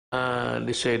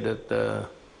they say that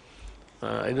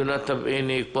I do not have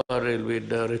any quarrel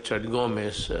with Richard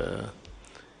Gomez,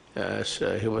 as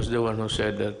he was the one who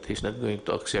said that he's not going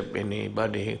to accept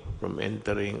anybody from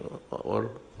entering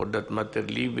or, for that matter,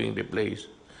 leaving the place.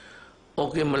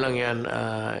 Okay mo lang yan.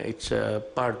 It's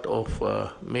part of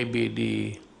maybe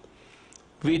the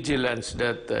vigilance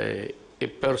that a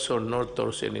person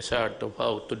nurtures in his heart of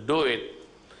how to do it.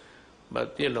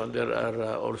 But, you know, there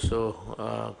are also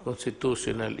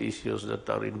constitutional issues that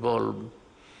are involved,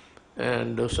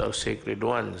 and those are sacred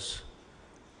ones.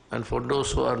 And for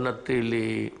those who are not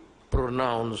really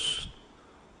pronounced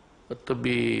to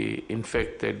be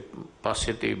infected,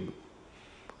 positive,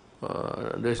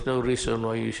 there's no reason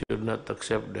why you should not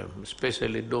accept them,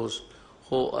 especially those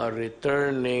who are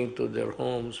returning to their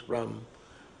homes from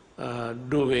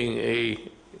doing a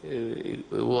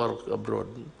work abroad.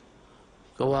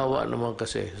 Kawawa naman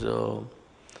kasi. So,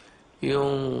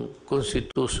 yung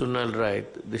constitutional right,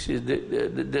 there's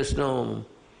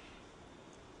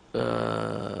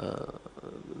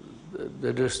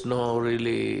no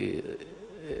really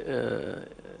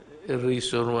a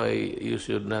reason why you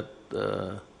should not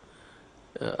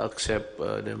accept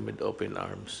them with open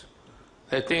arms.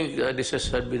 I think this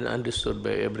has been understood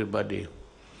by everybody.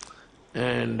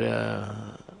 And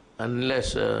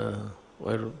unless,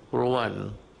 well, for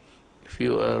one, if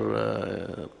you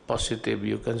are positive,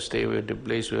 you can stay with the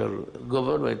place where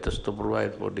government has to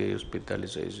provide for the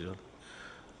hospitalization.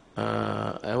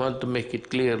 I want to make it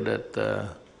clear that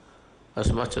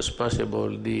as much as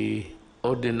possible, the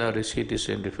ordinary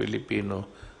citizen, the Filipino,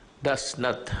 does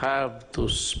not have to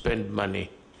spend money.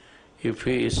 If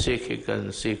he is sick, he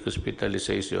can seek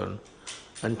hospitalization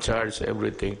and charge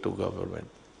everything to government.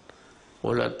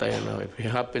 Wala tayo na. If he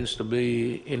happens to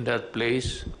be in that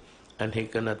place and he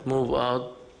cannot move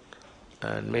out,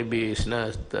 and maybe he's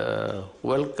not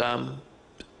welcome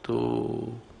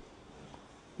to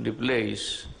the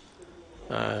place,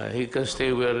 he can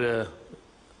stay where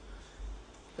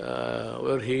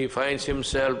he finds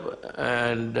himself,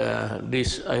 and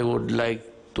this I would like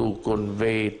to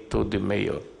convey to the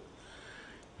mayor.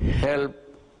 Help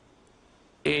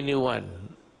anyone,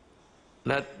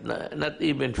 not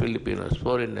even Filipinos,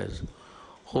 foreigners,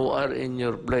 who are in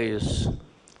your place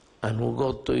and who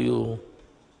go to you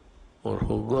or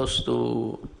who goes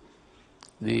to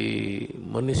the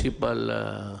municipal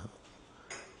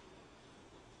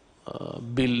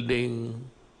building,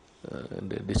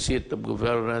 the seat of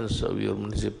governance of your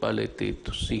municipality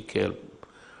to seek help.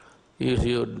 You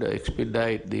should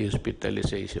expedite the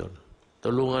hospitalization.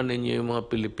 Tulungan ninyo yung mga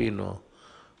Pilipino.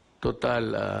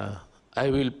 Total, I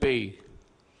will pay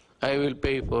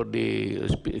for the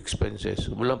expenses.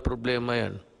 Walang problema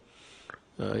yan.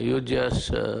 You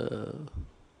just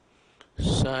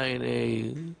sign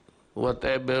a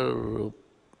whatever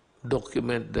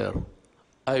document there.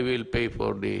 I will pay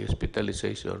for the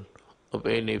hospitalization of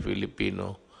any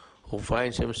Filipino who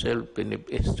finds himself in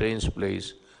a strange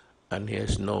place and he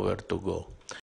has nowhere to go.